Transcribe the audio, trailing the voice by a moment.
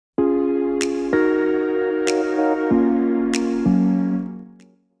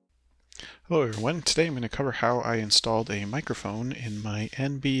Hello everyone, today I'm going to cover how I installed a microphone in my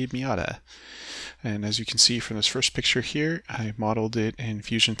NB Miata. And as you can see from this first picture here, I modeled it in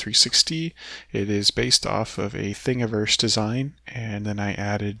Fusion 360. It is based off of a Thingiverse design, and then I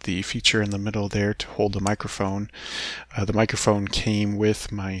added the feature in the middle there to hold the microphone. The microphone came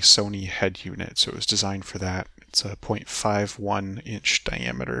with my Sony head unit, so it was designed for that. It's a 0.51 inch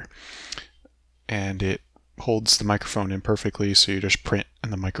diameter, and it holds the microphone in perfectly, so you just print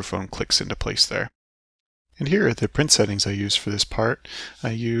and the microphone clicks into place there. And here are the print settings I used for this part.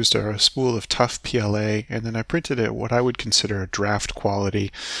 I used a spool of tough PLA, and then I printed it what I would consider a draft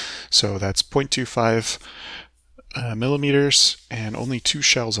quality. So that's 0.25 millimeters and only 2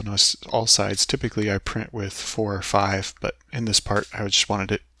 shells on all sides. Typically I print with 4 or 5, but in this part I just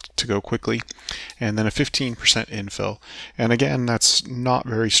wanted it to go quickly. And then a 15% infill. And again, that's not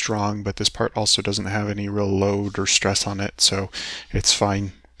very strong, but this part also doesn't have any real load or stress on it, so it's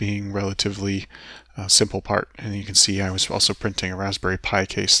fine being relatively simple part. And you can see I was also printing a Raspberry Pi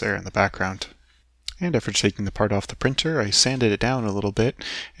case there in the background. And after taking the part off the printer, I sanded it down a little bit,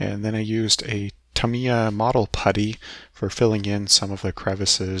 and then I used a Tamiya model putty for filling in some of the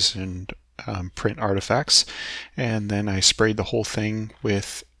crevices and print artifacts. And then I sprayed the whole thing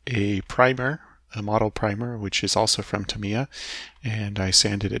with a primer, a model primer, which is also from Tamiya, and I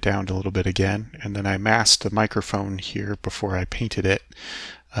sanded it down a little bit again, and then I masked the microphone here before I painted it.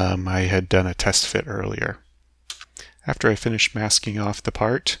 I had done a test fit earlier. After I finished masking off the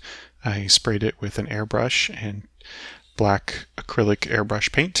part, I sprayed it with an airbrush and black acrylic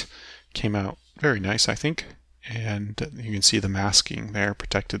airbrush paint. Came out very nice, I think, and you can see the masking there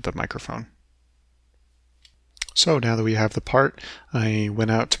protected the microphone. So now that we have the part, I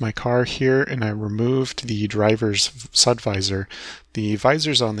went out to my car here and I removed the driver's sun visor. The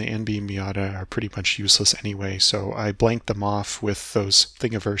visors on the NB Miata are pretty much useless anyway, so I blanked them off with those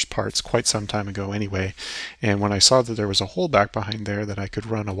Thingiverse parts quite some time ago anyway. And when I saw that there was a hole back behind there that I could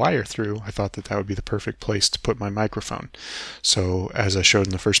run a wire through, I thought that that would be the perfect place to put my microphone. So as I showed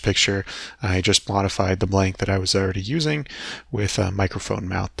in the first picture, I just modified the blank that I was already using with a microphone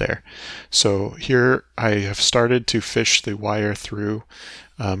mount there. So here I have started to fish the wire through.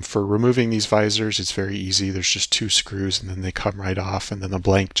 For removing these visors, it's very easy. There's just 2 screws and then they come right off, and then the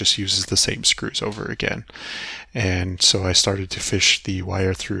blank just uses the same screws over again. And so I started to fish the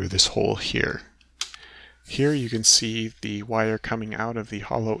wire through this hole here. Here you can see the wire coming out of the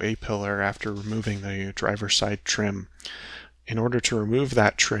hollow A-pillar after removing the driver's side trim. In order to remove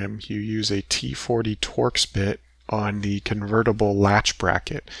that trim, you use a T40 Torx bit on the convertible latch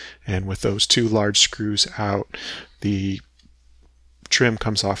bracket, and with those 2 large screws out, the trim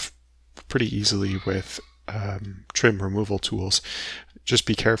comes off pretty easily with trim removal tools. Just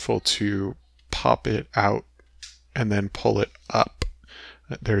be careful to pop it out and then pull it up.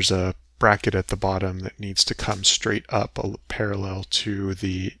 There's a bracket at the bottom that needs to come straight up parallel to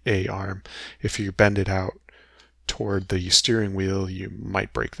the A-arm. If you bend it out toward the steering wheel, you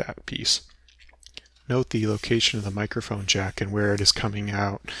might break that piece. Note the location of the microphone jack and where it is coming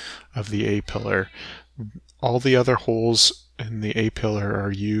out of the A-pillar. All the other holes in the A-pillar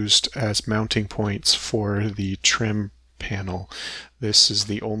are used as mounting points for the trim panel. This is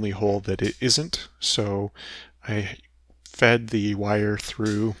the only hole that it isn't, so I fed the wire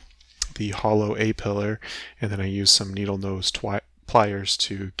through the hollow A-pillar, and then I used some needle nose pliers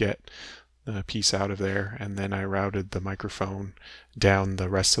to get the piece out of there, and then I routed the microphone down the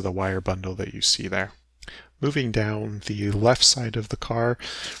rest of the wire bundle that you see there. Moving down the left side of the car,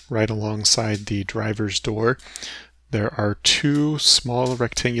 right alongside the driver's door, there are 2 small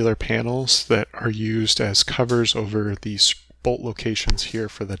rectangular panels that are used as covers over these bolt locations here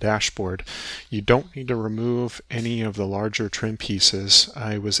for the dashboard. You don't need to remove any of the larger trim pieces.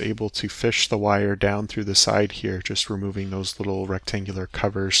 I was able to fish the wire down through the side here, just removing those little rectangular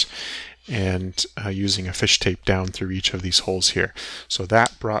covers and using a fish tape down through each of these holes here. So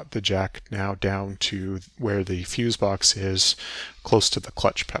that brought the jack now down to where the fuse box is, close to the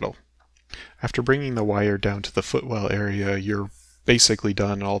clutch pedal. After bringing the wire down to the footwell area, you're basically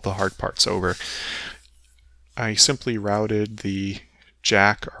done, all the hard parts over. I simply routed the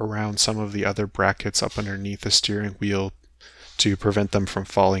jack around some of the other brackets up underneath the steering wheel to prevent them from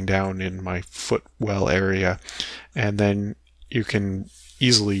falling down in my footwell area, and then you can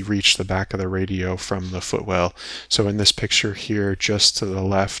easily reach the back of the radio from the footwell. So in this picture here, just to the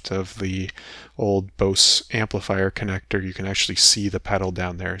left of the old Bose amplifier connector, you can actually see the pedal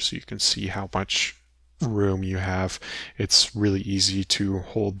down there, so you can see how much room you have. It's really easy to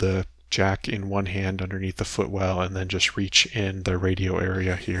hold the jack in one hand underneath the footwell and then just reach in the radio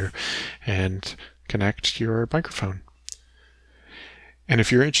area here and connect your microphone. And if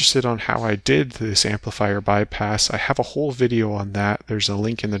you're interested on how I did this amplifier bypass, I have a whole video on that. There's a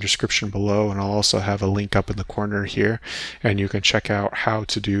link in the description below, and I'll also have a link up in the corner here, and you can check out how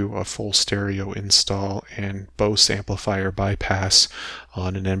to do a full stereo install and Bose amplifier bypass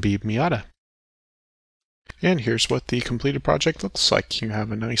on an NB Miata. And here's what the completed project looks like. You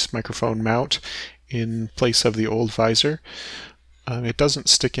have a nice microphone mount in place of the old visor. It doesn't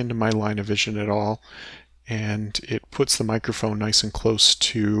stick into my line of vision at all, and it puts the microphone nice and close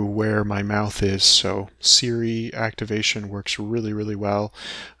to where my mouth is, so Siri activation works really well.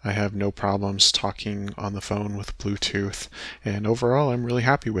 I have no problems talking on the phone with Bluetooth, and overall I'm really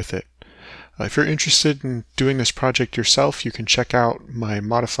happy with it. If you're interested in doing this project yourself, you can check out my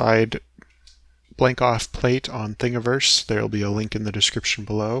modified blank off plate on Thingiverse. There will be a link in the description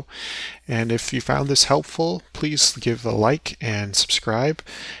below. And if you found this helpful, please give a like and subscribe,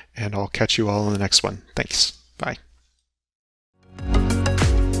 and I'll catch you all in the next one. Thanks. Bye.